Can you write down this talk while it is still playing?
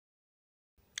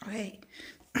Okay.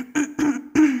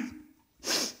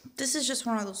 This is just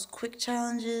one of those quick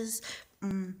challenges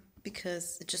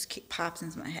because it just pops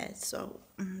into my head. So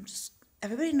just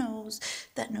everybody knows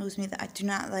me that I do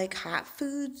not like hot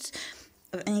foods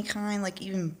of any kind, like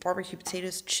even barbecue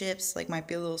potatoes, chips, like might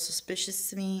be a little suspicious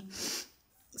to me.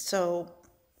 So,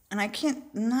 and I can't,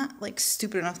 I'm not like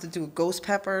stupid enough to do a ghost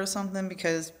pepper or something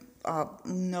because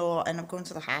no, I'll end up going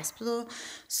to the hospital.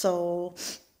 So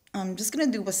I'm just gonna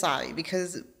do wasabi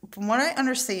because from what I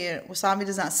understand, wasabi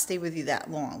does not stay with you that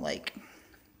long. Like,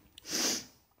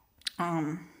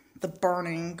 the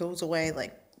burning goes away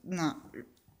like not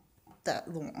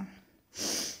that long.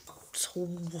 So,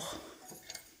 what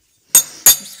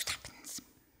happens?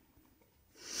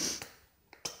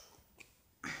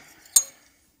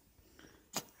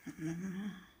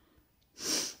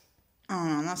 I don't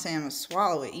know, I'm not saying I'm gonna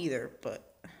swallow it either, but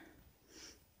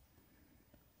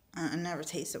I never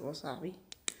tasted wasabi.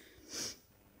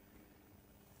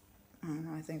 I don't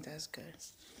know, I think that's good.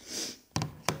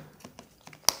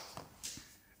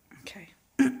 Okay.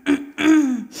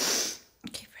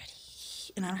 Okay, ready.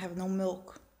 And I don't have no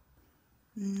milk.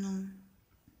 No.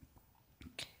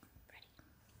 Okay, ready.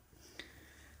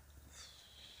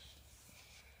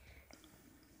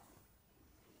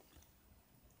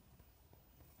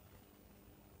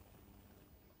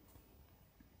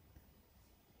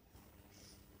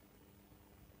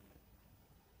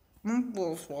 I'm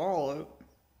gonna swallow it.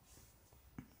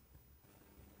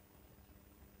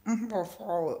 I'm gonna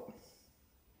swallow it.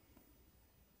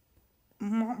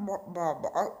 Mama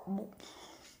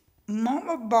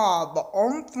Baba, I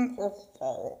don't think I'll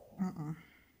swallow it.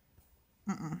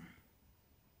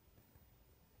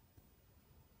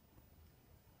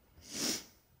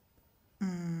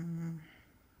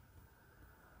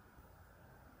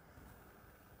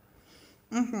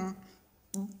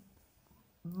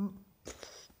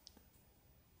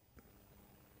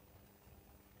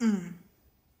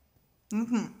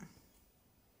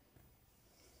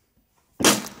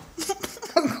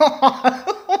 God,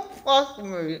 fuck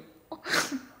me.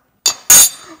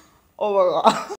 Oh my God.